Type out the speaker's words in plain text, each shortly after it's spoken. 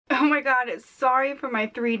Oh my god, sorry for my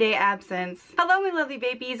 3-day absence. Hello my lovely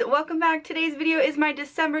babies, welcome back. Today's video is my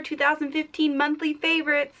December 2015 monthly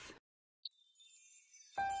favorites.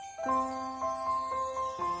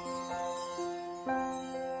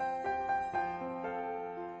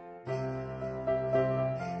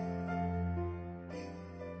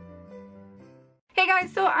 Hey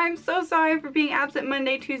guys, so I'm so sorry for being absent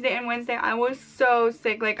Monday, Tuesday, and Wednesday. I was so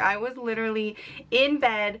sick. Like, I was literally in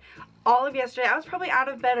bed all of yesterday. I was probably out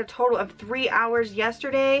of bed a total of 3 hours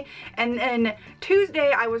yesterday, and then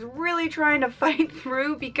Tuesday I was really trying to fight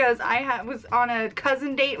through because I was on a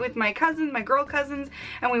cousin date with my cousins, my girl cousins,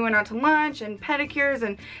 and we went out to lunch and pedicures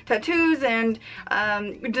and tattoos and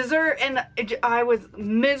dessert, and I was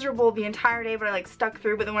miserable the entire day, but I like stuck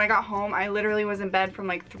through. But then when I got home, I literally was in bed from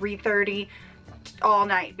like 3:30 all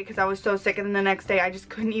night because I was so sick, and then the next day I just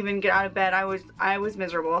couldn't even get out of bed. I was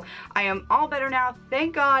miserable. I am all better now,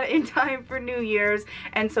 thank God, in time for New Year's.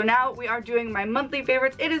 And so now we are doing my monthly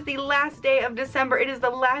favorites. It is the last day of December. It is the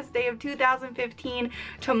last day of 2015.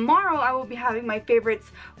 Tomorrow I will be having my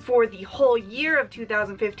favorites for the whole year of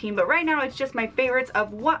 2015, but right now it's just my favorites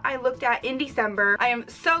of what I looked at in December. I am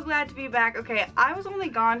so glad to be back. Okay, I was only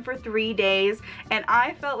gone for 3 days and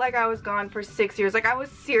I felt like I was gone for 6 years. Like, I was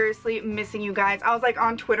seriously missing you guys. I was like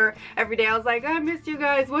on Twitter every day. I was like, I miss you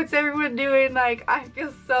guys. What's everyone doing? Like, I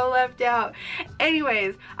feel so left out.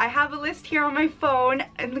 Anyways, I have a list here on my phone,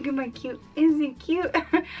 and look at my cute, isn't it cute?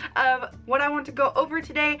 Of what I want to go over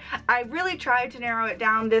today. I really tried to narrow it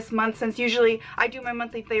down this month, since usually I do my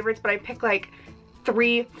monthly favorites, but I pick like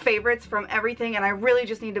 3 favorites from everything, and I really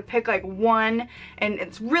just need to pick like one, and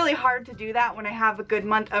it's really hard to do that when I have a good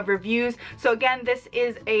month of reviews. So again, this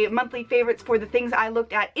is a monthly favorites for the things I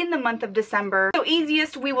looked at in the month of December. So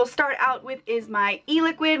easiest we will start out with is my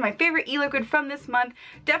e-liquid. My favorite e-liquid from this month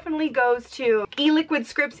definitely goes to e-liquid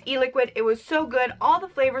Scripps e-liquid. It was so good. All the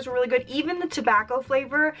flavors were really good, even the tobacco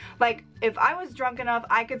flavor. Like, if I was drunk enough,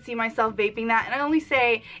 I could see myself vaping that, and I only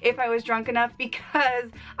say if I was drunk enough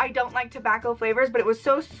because I don't like tobacco flavors, but it was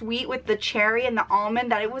so sweet with the cherry and the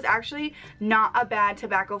almond that it was actually not a bad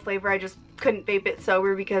tobacco flavor. I just couldn't vape it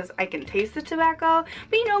sober because I can taste the tobacco.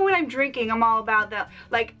 But you know, when I'm drinking, I'm all about that.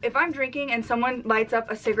 Like, if I'm drinking and someone lights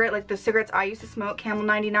up a cigarette, like the cigarettes I used to smoke, Camel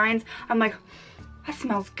 99s, I'm like, that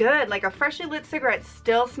smells good. Like, a freshly lit cigarette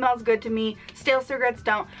still smells good to me. Stale cigarettes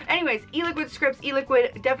don't. Anyways, e-liquid Scripps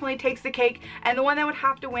e-liquid definitely takes the cake, and the one that would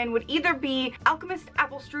have to win would either be Alchemist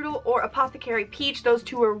Apple Strudel or Apothecary Peach. Those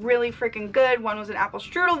two are really freaking good. One was an apple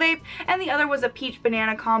strudel vape and the other was a peach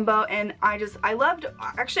banana combo, and I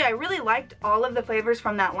really liked all of the flavors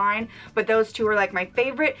from that line, but those two are like my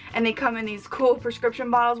favorite, and they come in these cool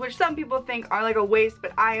prescription bottles, which some people think are like a waste,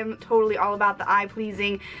 but I am totally all about the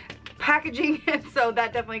eye-pleasing packaging, and so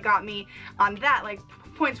that definitely got me on that, like,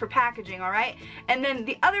 points for packaging, alright? And then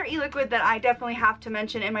the other e-liquid that I definitely have to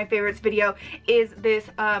mention in my favorites video is this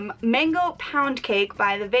mango pound cake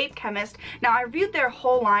by the Vape Chemist. Now, I reviewed their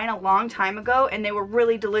whole line a long time ago, and they were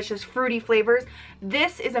really delicious fruity flavors.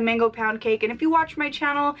 This is a mango pound cake, and if you watch my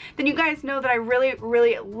channel, then you guys know that I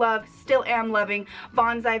really love, still am loving,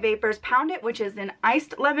 Bonsai Vapors Pound It, which is an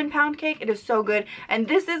iced lemon pound cake. It is so good, and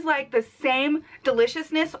this is like the same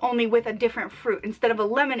deliciousness, only with a different fruit. Instead of a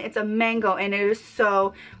lemon, it's a mango, and it is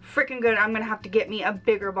so freaking good. I'm gonna have to get me a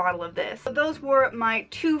bigger bottle of this. So those were my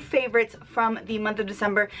 2 favorites from the month of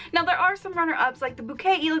December. Now, there are some runner-ups, like the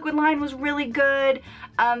Bouquet e-liquid line was really good.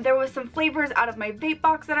 There was some flavors out of my vape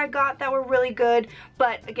box that I got that were really good,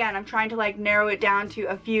 but again, I'm trying to like narrow it down to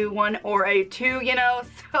a few, 1 or a 2, you know.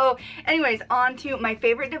 So anyways, on to my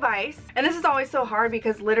favorite device. And this is always so hard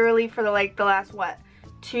because literally for the last, what,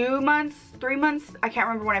 2 months, 3 months, I can't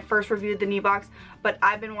remember when I first reviewed the knee box, but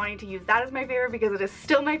I've been wanting to use that as my favorite because it is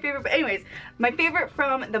still my favorite. But anyways, my favorite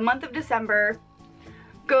from the month of December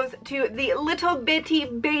goes to the Little Bitty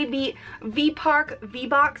Baby V-Park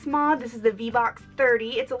V-Box mod. This is the V-Box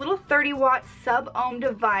 30. It's a little 30-watt sub-ohm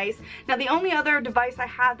device. Now, the only other device I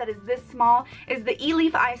have that is this small is the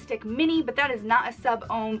eLeaf iStick Mini, but that is not a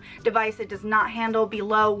sub-ohm device. It does not handle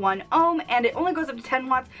below 1 ohm, and it only goes up to 10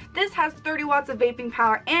 watts. This has 30 watts of vaping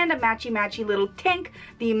power and a matchy-matchy little tank,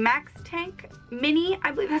 the Max Tank Mini,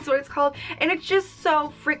 I believe that's what it's called, and it's just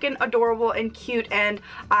so freaking adorable and cute, and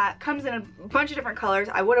comes in a bunch of different colors.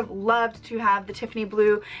 I would have loved to have the Tiffany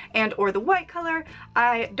blue and or the white color.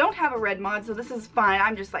 I don't have a red mod, so this is fine.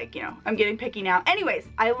 I'm just like, you know, I'm getting picky now. Anyways,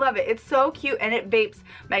 I love it. It's so cute and it vapes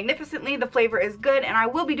magnificently. The flavor is good, and I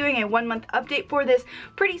will be doing a 1-month update for this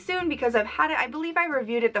pretty soon because I've had it, I believe I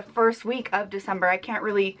reviewed it the first week of December. I can't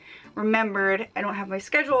really remember it. I don't have my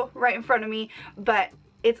schedule right in front of me, but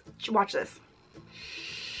it's, watch this.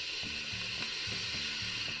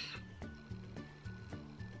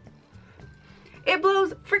 It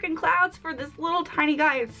blows freaking clouds for this little tiny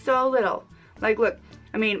guy. It's so little. Like, look,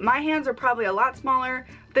 I mean, my hands are probably a lot smaller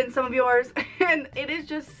than some of yours, and it is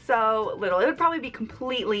just so little. It would probably be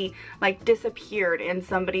completely, like, disappeared in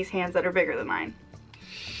somebody's hands that are bigger than mine.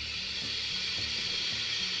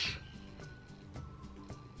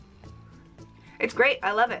 It's great.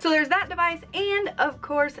 I love it. So there's that device, and of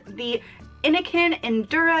course the Inokin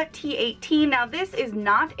Endura T18. Now this is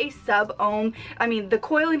not a sub-ohm. I mean, the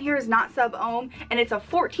coil in here is not sub-ohm, and it's a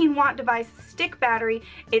 14-watt device, stick battery.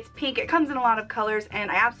 It's pink. It comes in a lot of colors, and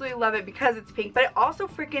I absolutely love it because it's pink, but it also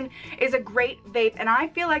freaking is a great vape, and I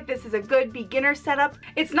feel like this is a good beginner setup.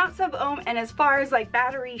 It's not sub-ohm, and as far as like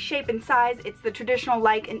battery shape and size, it's the traditional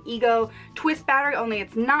like an Ego twist battery, only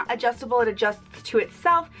it's not adjustable. It adjusts to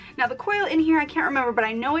itself. Now the coil in here, I can't remember, but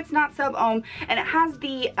I know it's not sub-ohm, and it has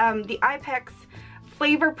the Apex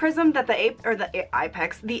flavor prism that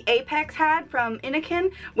the Apex had from Inokin,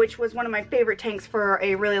 which was one of my favorite tanks for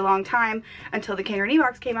a really long time until the Kangaroo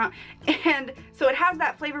box came out. And so it has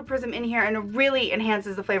that flavor prism in here, and it really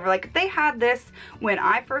enhances the flavor. Like, if they had this when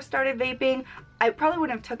I first started vaping, it probably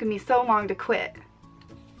wouldn't have taken me so long to quit.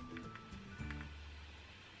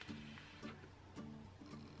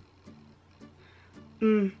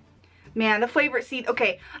 Man, the flavor, see,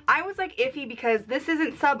 okay, I was like iffy because this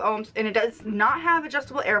isn't sub-ohms and it does not have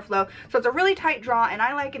adjustable airflow, so it's a really tight draw, and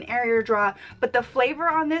I like an airier draw, but the flavor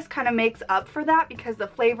on this kind of makes up for that because the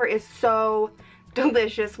flavor is so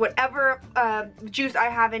delicious. Whatever juice I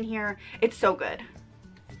have in here, it's so good.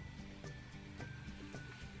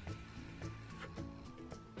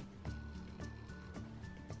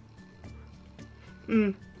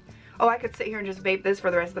 Oh, I could sit here and just vape this for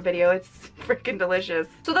the rest of the video. It's freaking delicious.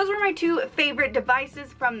 So those were my two favorite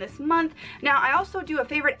devices from this month. Now, I also do a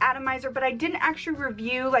favorite atomizer, but I didn't actually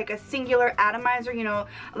review like a singular atomizer. You know,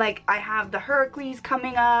 like I have the Hercules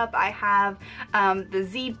coming up. I have the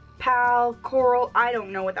Z-Pal, Coral, I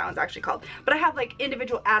don't know what that one's actually called, but I have like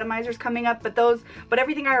individual atomizers coming up, but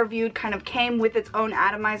everything I reviewed kind of came with its own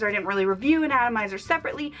atomizer. I didn't really review an atomizer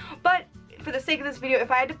separately, but for the sake of this video, if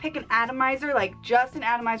I had to pick an atomizer, like just an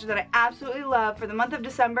atomizer that I absolutely love for the month of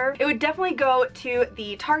December, it would definitely go to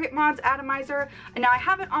the Target Mods atomizer. And now I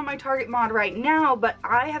have it on my Target Mod right now, but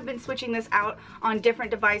I have been switching this out on different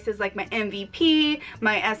devices like my MVP,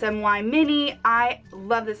 my SMY Mini. I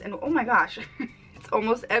love this, and oh my gosh, it's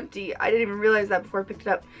almost empty. I didn't even realize that before I picked it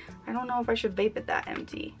up. I don't know if I should vape it that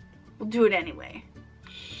empty. We'll do it anyway.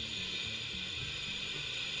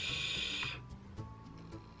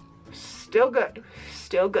 Still good.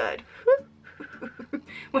 Still good.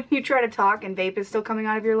 When you try to talk and vape is still coming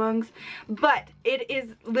out of your lungs. But it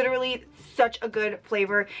is literally such a good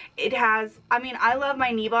flavor. It has, I mean, I love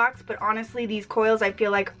my knee box, but honestly these coils I feel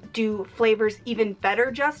like do flavors even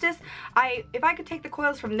better justice. If I could take the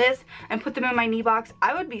coils from this and put them in my knee box,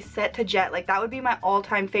 I would be set to jet. Like, that would be my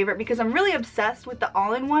all-time favorite because I'm really obsessed with the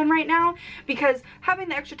all-in-one right now, because having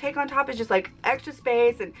the extra take on top is just like extra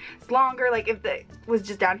space and it's longer. Like, if it was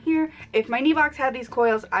just down here, if my knee box had these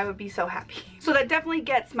coils, I would be so happy. So that definitely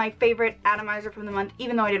gets my favorite atomizer from the month,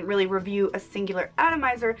 even though I didn't really review a singular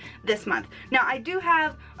atomizer this month. Now, I do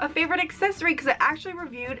have a favorite accessory because I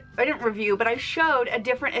showed a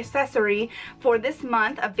different accessory for this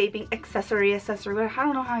month of vaping accessory. I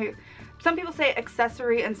don't know how some people say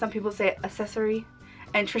accessory and some people say accessory.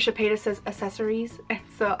 And Trisha Paytas says accessories, and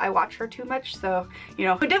so I watch her too much, so, you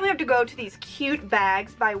know. We definitely have to go to these cute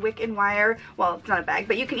bags by Wick and Wire. Well, it's not a bag,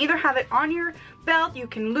 but you can either have it on your belt, you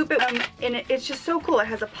can loop it, and it's just so cool. It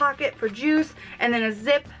has a pocket for juice, and then a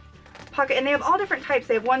zip pocket, and they have all different types.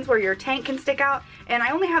 They have ones where your tank can stick out, and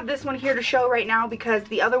I only have this one here to show right now because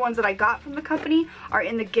the other ones that I got from the company are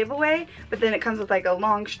in the giveaway, but then it comes with like a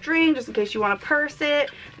long string just in case you want to purse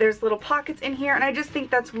it. There's little pockets in here, and I just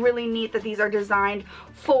think that's really neat that these are designed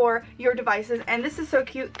for your devices, and this is so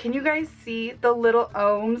cute. Can you guys see the little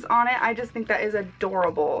ohms on it? I just think that is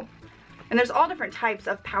adorable. And there's all different types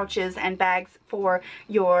of pouches and bags for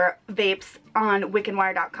your vapes on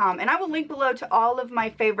wickandwire.com. And I will link below to all of my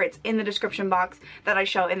favorites in the description box that I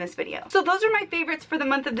show in this video. So those are my favorites for the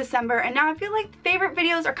month of December. And now I feel like favorite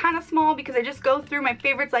videos are kind of small because I just go through my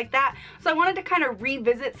favorites like that. So I wanted to kind of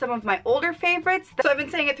revisit some of my older favorites. So I've been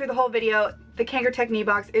saying it through the whole video. The Kangaroo Tech knee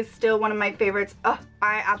box is still one of my favorites. Oh,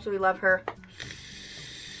 I absolutely love her.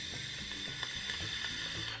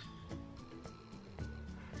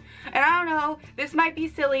 And I don't know, this might be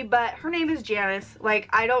silly, but her name is Janice. Like,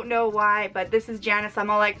 I don't know why, but this is Janice. I'm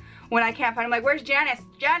all like, when I can't find her, I'm like, where's Janice?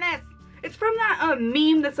 Janice! It's from that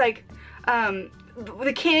meme that's like,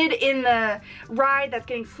 the kid in the ride that's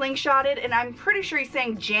getting slingshotted, and I'm pretty sure he's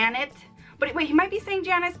saying Janet, But wait, he might be saying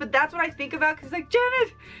Janice, but that's what I think about, because he's like,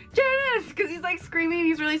 Janice, Janice, because he's like screaming,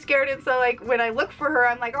 he's really scared. And so like when I look for her,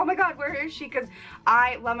 I'm like, oh my god, where is she? Because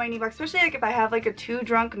I love my Nibox, especially like if I have like a too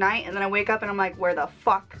drunk night and then I wake up and I'm like, where the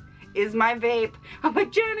fuck is my vape? I'm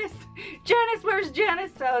like, Janice, Janice, where's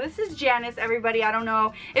Janice? So this is Janice, everybody. I don't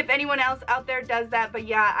know if anyone else out there does that, but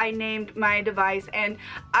yeah, I named my device, and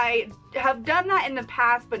I have done that in the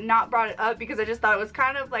past but not brought it up because I just thought it was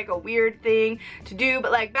kind of like a weird thing to do.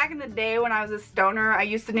 But like back in the day when I was a stoner, I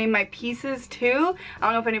used to name my pieces too. I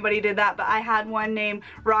don't know if anybody did that, but I had one named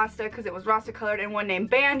Rasta because it was Rasta colored, and one named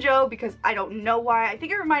Banjo because I don't know why. I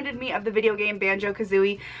think it reminded me of the video game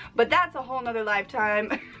Banjo-Kazooie, but that's a whole nother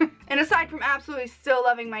lifetime. And aside from absolutely still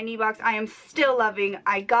loving my Nibox, I am still loving,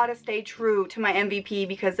 I gotta stay true to my MVP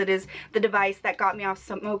because it is the device that got me off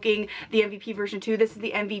smoking the MVP version 2. This is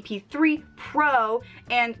the MVP 3 Pro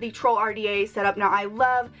and the Troll RDA setup. Now I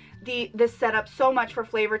love this setup so much for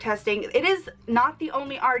flavor testing. It is not the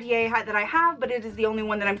only RDA that I have, but it is the only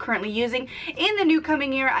one that I'm currently using. In the new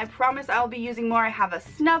coming year, I promise I'll be using more. I have a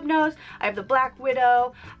Snub Nose, I have the Black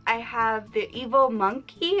Widow, I have the Evil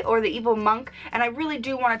Monkey or the Evil Monk, and I really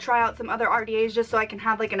do want to try out some other RDAs just so I can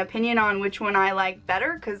have like an opinion on which one I like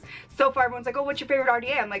better, because so far everyone's like, oh, what's your favorite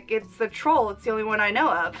RDA? I'm like, it's the Troll, it's the only one I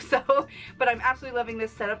know of. So, but I'm absolutely loving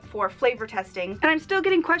this setup for flavor testing. And I'm still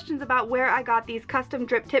getting questions about where I got these custom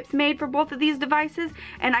drip tips made for both of these devices,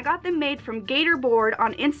 and I got them made from Gatorboard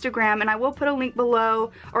on Instagram, and I will put a link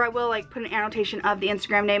below, or I will like put an annotation of the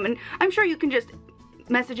Instagram name, and I'm sure you can just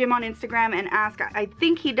message him on Instagram and ask. I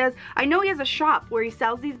think he does. I know he has a shop where he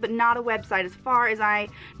sells these, but not a website as far as I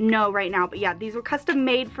know right now. But yeah, these were custom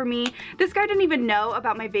made for me. This guy didn't even know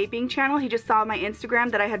about my vaping channel. He just saw my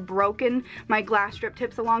Instagram that I had broken my glass strip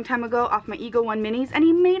tips a long time ago off my Ego 1 minis, and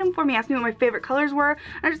he made them for me. Asked me what my favorite colors were,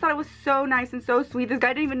 and I just thought it was so nice and so sweet. This guy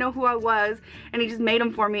didn't even know who I was, and he just made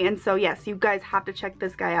them for me. And so yes, you guys have to check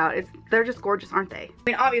this guy out. They're just gorgeous, aren't they? I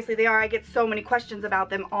mean, obviously they are. I get so many questions about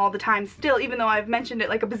them all the time still, even though I've mentioned it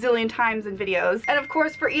like a bazillion times in videos. And of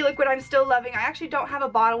course for e-liquid, I'm still loving. I actually don't have a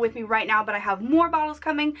bottle with me right now, but I have more bottles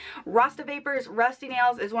coming. Rasta Vapors Rusty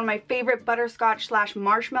Nails is one of my favorite butterscotch /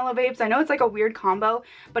 marshmallow vapes. I know it's like a weird combo,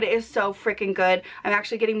 but it is so freaking good. I'm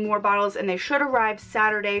actually getting more bottles, and they should arrive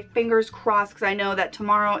Saturday. Fingers crossed, because I know that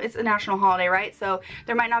tomorrow it's a national holiday, right? So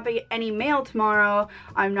there might not be any mail tomorrow.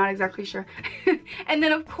 I'm not exactly sure. And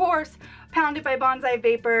then of course, Pounded by Bonsai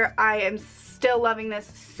Vapor. I am still loving this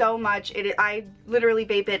so much. I literally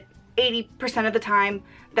vape it 80% of the time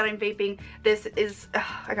that I'm vaping. This is,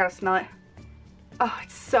 I gotta smell it. Oh,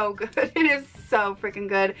 it's so good. It is so freaking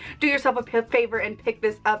good. Do yourself a favor and pick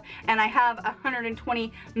this up. And I have a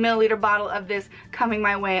 120 milliliter bottle of this coming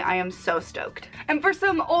my way. I am so stoked. And for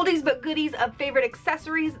some oldies but goodies of favorite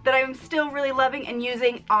accessories that I am still really loving and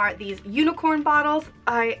using are these unicorn bottles.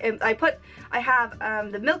 I have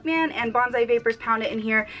the Milkman and Bonsai Vapors Pound It in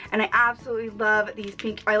here, and I absolutely love these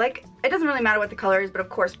pink. It doesn't really matter what the color is, but of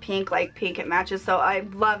course pink, like pink, it matches. So I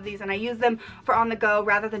love these, and I use them for on the go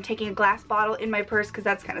rather than taking a glass bottle in my purse, because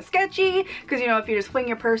that's kind of sketchy. Because, you know, if you just fling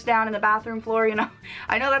your purse down in the bathroom floor, you know,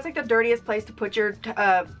 I know that's like the dirtiest place to put your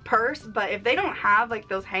purse, but if they don't have like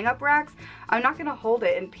those hang-up racks, I'm not gonna hold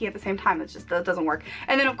it and pee at the same time. It doesn't work.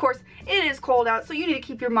 And then of course it is cold out, so you need to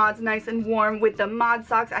keep your mods nice and warm with the mod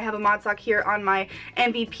socks. I have a mod sock here on my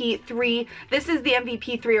MVP 3. This is the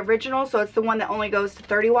MVP 3 original, so it's the one that only goes to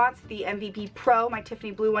 30 watts. The MVP Pro, my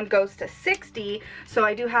Tiffany blue one, goes to 60, so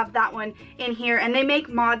I do have that one in here. And they make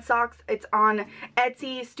mod socks. It's on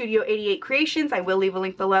Etsy, Studio 88 Creations. I will leave a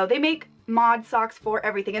link below. They make mod socks for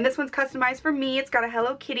everything, and this one's customized for me. It's got a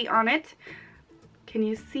Hello Kitty on it. Can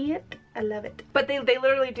you see it? I love it. But they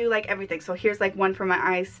literally do like everything. So here's like one for my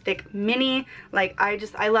Ice Stick Mini. Like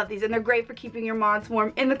I love these, and they're great for keeping your mods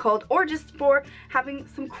warm in the cold, or just for having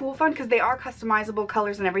some cool fun, because they are customizable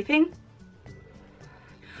colors and everything.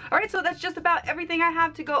 Alright, so that's just about everything I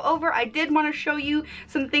have to go over. I did want to show you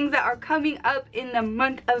some things that are coming up in the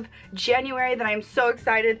month of January that I'm so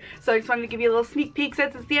excited. So I just wanted to give you a little sneak peek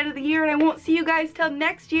since it's the end of the year and I won't see you guys till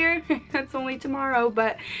next year. That's only tomorrow,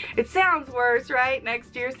 but it sounds worse, right?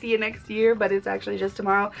 Next year, see you next year, but it's actually just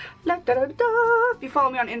tomorrow. La, da, da, da. If you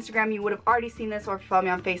follow me on Instagram, you would have already seen this, or if you follow me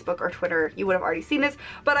on Facebook or Twitter, you would have already seen this.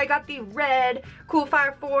 But I got the red Cool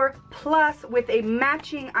Fire 4 Plus with a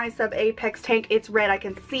matching iSub Apex tank. It's red, I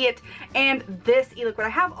can see it. And this e-liquid, I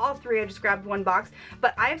have all three. I just grabbed one box,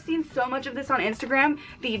 but I've seen so much of this on Instagram.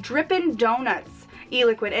 The Drippin' Donuts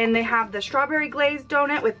e-liquid, and they have the strawberry glazed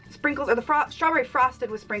donut with sprinkles, or the strawberry frosted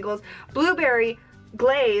with sprinkles, blueberry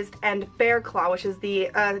glazed, and bear claw, which is the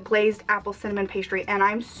glazed apple cinnamon pastry. And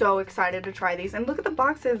I'm so excited to try these. And look at the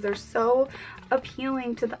boxes, they're so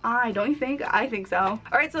appealing to the eye, don't you think? I think so.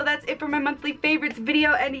 Alright, so that's it for my monthly favorites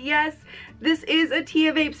video, and yes, this is a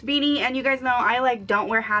TiaVapes beanie, and you guys know I like don't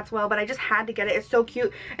wear hats well, but I just had to get it. It's so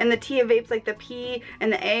cute, and the TiaVapes, like the P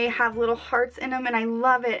and the A, have little hearts in them, and I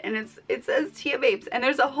love it, and it says TiaVapes, and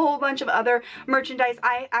there's a whole bunch of other merchandise.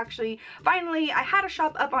 I actually, finally, I had a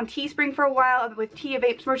shop up on Teespring for a while with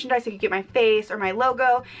TiaVapes merchandise. I could get my face or my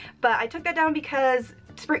logo, but I took that down because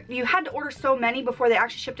you had to order so many before they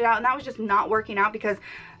actually shipped it out, and that was just not working out because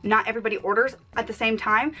not everybody orders at the same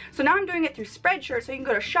time. So now I'm doing it through Spreadshirt, so you can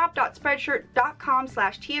go to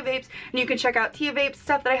shop.spreadshirt.com/TiaVapes, and you can check out TiaVapes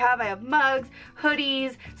stuff that I have. I have mugs,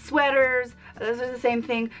 hoodies, sweaters, those are the same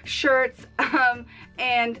thing, shirts,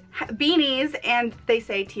 and beanies, and they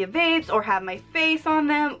say TiaVapes or have my face on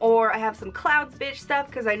them, or I have some Clouds Bitch stuff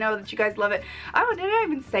because I know that you guys love it. Oh, did I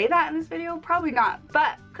even say that in this video? Probably not,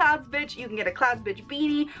 but Clouds Bitch, you can get a Clouds Bitch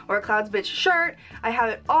beanie or a Clouds Bitch shirt. I have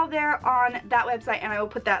it all there on that website, and I will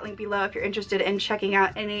put that link below if you're interested in checking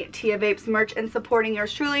out any TiaVapes merch and supporting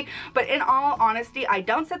yours truly. But in all honesty, I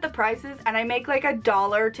don't set the prices, and I make like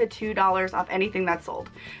 $1 to $2 off anything that's sold.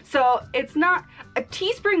 So it's not, a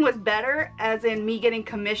Teespring was better as in me getting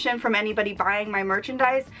commission from anybody buying my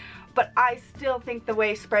merchandise, but I still think the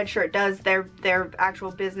way Spreadshirt does their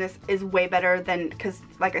actual business is way better than, because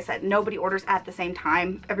like I said, nobody orders at the same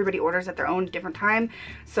time. Everybody orders at their own different time.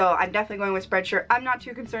 So I'm definitely going with Spreadshirt. I'm not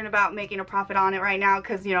too concerned about making a profit on it right now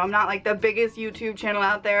because, you know, I'm not like the biggest YouTube channel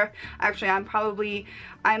out there. Actually, actually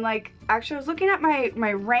I was looking at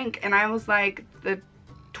my rank, and I was like the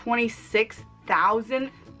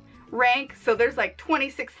 26,000th rank. So there's like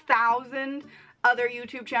 26,000 other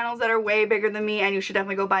YouTube channels that are way bigger than me, and you should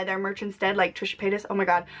definitely go buy their merch instead, like Trisha Paytas. Oh my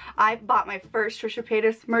god, I bought my first Trisha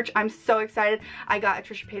Paytas merch. I'm so excited. I got a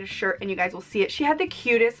Trisha Paytas shirt, and you guys will see it. She had the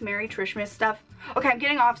cutest Merry Trishmas stuff. Okay, I'm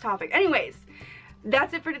getting off topic. Anyways,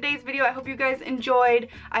 that's it for today's video. I hope you guys enjoyed.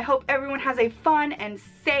 I hope everyone has a fun and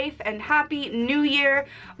safe and happy new year.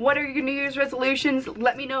 What are your New Year's resolutions?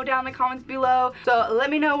 Let me know down in the comments below. So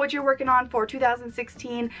let me know what you're working on for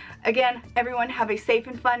 2016. Again, everyone have a safe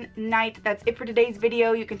and fun night. That's it for today's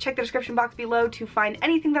video. You can check the description box below to find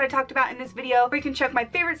anything that I talked about in this video, or you can check my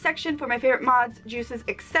favorite section for my favorite mods, juices,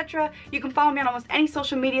 etc. You can follow me on almost any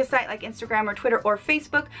social media site like Instagram or Twitter or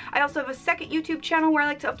Facebook. I also have a second YouTube channel where I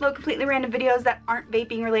like to upload completely random videos that aren't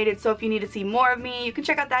vaping related, so if you need to see more of me, you can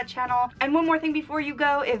check out that channel. And one more thing before you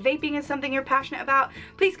go, if vaping is something you're passionate about,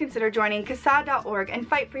 please consider joining CASAD.org and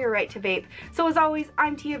fight for your right to vape. So as always,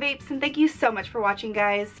 I'm TiaVapes, and thank you so much for watching,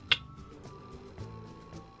 guys.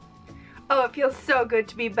 Oh, it feels so good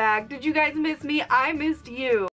to be back. Did you guys miss me? I missed you.